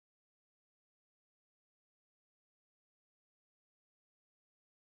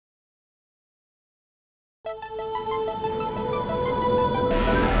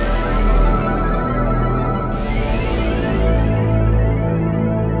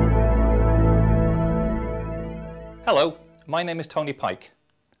Hello, my name is Tony Pike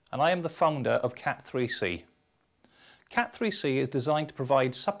and I am the founder of Cat3C. Cat3C is designed to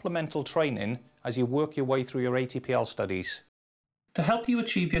provide supplemental training as you work your way through your ATPL studies. To help you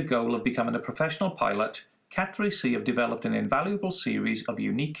achieve your goal of becoming a professional pilot, Cat3C have developed an invaluable series of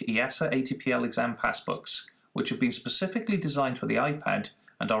unique EASA ATPL exam passbooks, which have been specifically designed for the iPad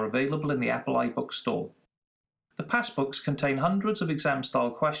and are available in the Apple iBook store. The passbooks contain hundreds of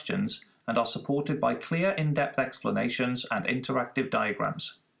exam-style questions and are supported by clear, in-depth explanations and interactive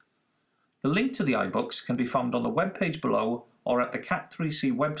diagrams. The link to the iBooks can be found on the webpage below or at the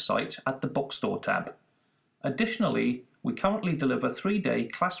Cat3C website at the Bookstore tab. Additionally, we currently deliver 3-day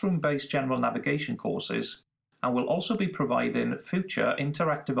classroom-based general navigation courses and will also be providing future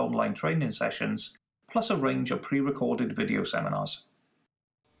interactive online training sessions, plus a range of pre-recorded video seminars.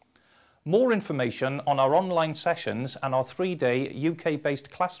 More information on our online sessions and our 3-day UK-based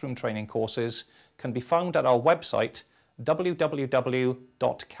classroom training courses can be found at our website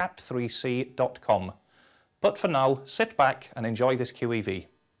www.cat3c.com. But for now, sit back and enjoy this QEV.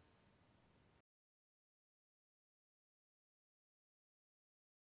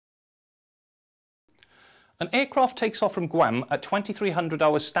 An aircraft takes off from Guam at 2300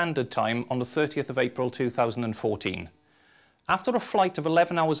 hours standard time on the 30th of April 2014. After a flight of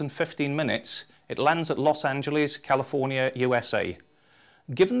 11 hours and 15 minutes, it lands at Los Angeles, California, USA.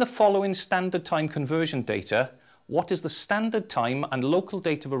 Given the following standard time conversion data, what is the standard time and local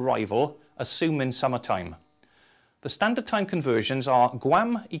date of arrival, assuming summertime? The standard time conversions are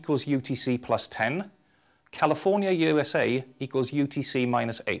Guam equals UTC plus 10, California, USA equals UTC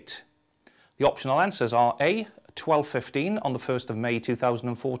minus 8. The optional answers are A, 12:15 on the 1st of May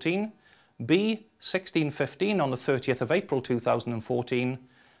 2014, B, 16:15 on the 30th of April 2014,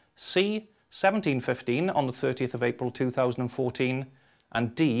 C, 17:15 on the 30th of April 2014,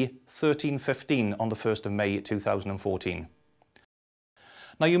 and D, 13:15 on the 1st of May 2014.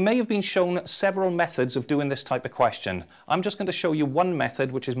 Now you may have been shown several methods of doing this type of question. I'm just going to show you one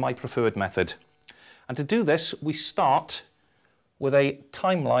method, which is my preferred method. And to do this, we start with a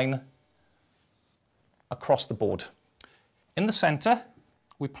timeline across the board. In the centre,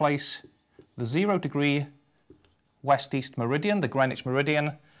 we place the 0° west-east meridian, the Greenwich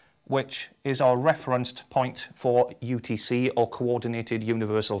meridian, which is our referenced point for UTC, or Coordinated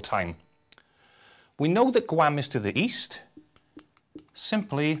Universal Time. We know that Guam is to the east,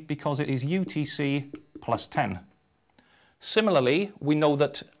 simply because it is UTC plus 10. Similarly, we know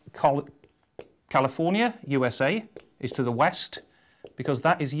that California, USA, is to the west, because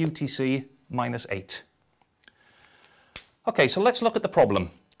that is UTC minus 8. Okay, so let's look at the problem.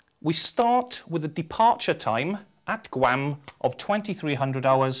 We start with a departure time at Guam of 2300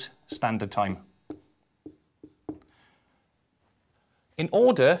 hours standard time. In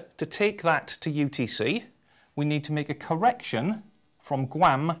order to take that to UTC, we need to make a correction from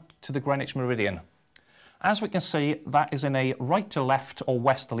Guam to the Greenwich meridian. As we can see, that is in a right to left or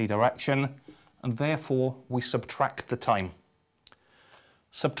westerly direction, and therefore we subtract the time.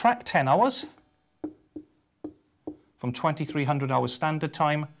 Subtract 10 hours from 2300 hours standard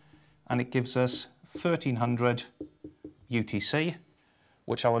time, and it gives us 1300 UTC,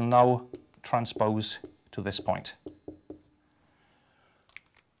 which I will now transpose to this point.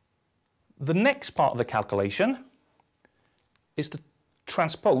 The next part of the calculation is to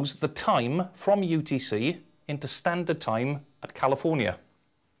transpose the time from UTC into standard time at California.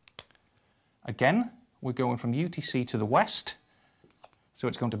 Again, we're going from UTC to the west, so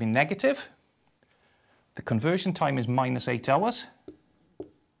it's going to be negative. The conversion time is minus 8 hours.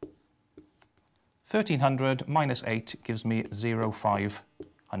 1300 minus 8 gives me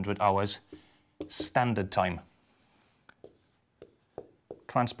 0500 hours standard time.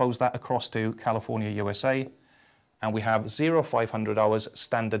 Transpose that across to California, USA, and we have 0500 hours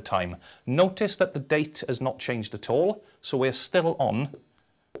standard time. Notice that the date has not changed at all, so we're still on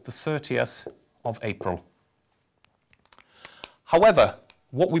the 30th of April. However,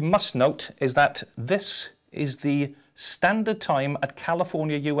 what we must note is that this is the standard time at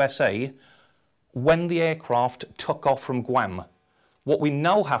California, USA when the aircraft took off from Guam. What we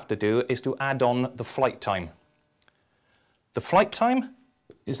now have to do is to add on the flight time. The flight time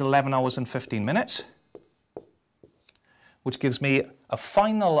is 11 hours and 15 minutes, which gives me a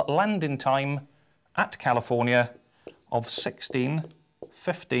final landing time at California of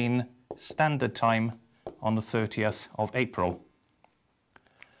 16:15 standard time on the 30th of April.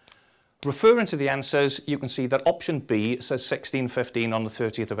 Referring to the answers, you can see that option B says 16:15 on the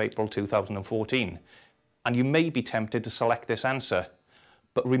 30th of April 2014. and you may be tempted to select this answer.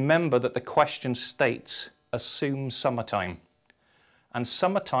 But remember that the question states, assume summertime. And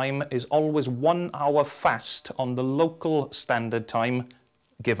summertime is always 1 hour fast on the local standard time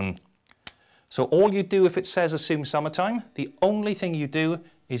given. So all you do if it says assume summertime, the only thing you do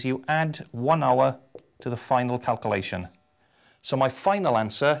is you add 1 hour to the final calculation. So my final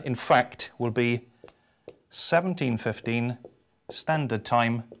answer, in fact, will be 17:15 standard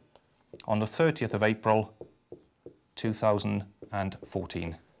time on the 30th of April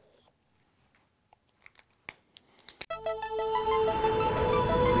 2014.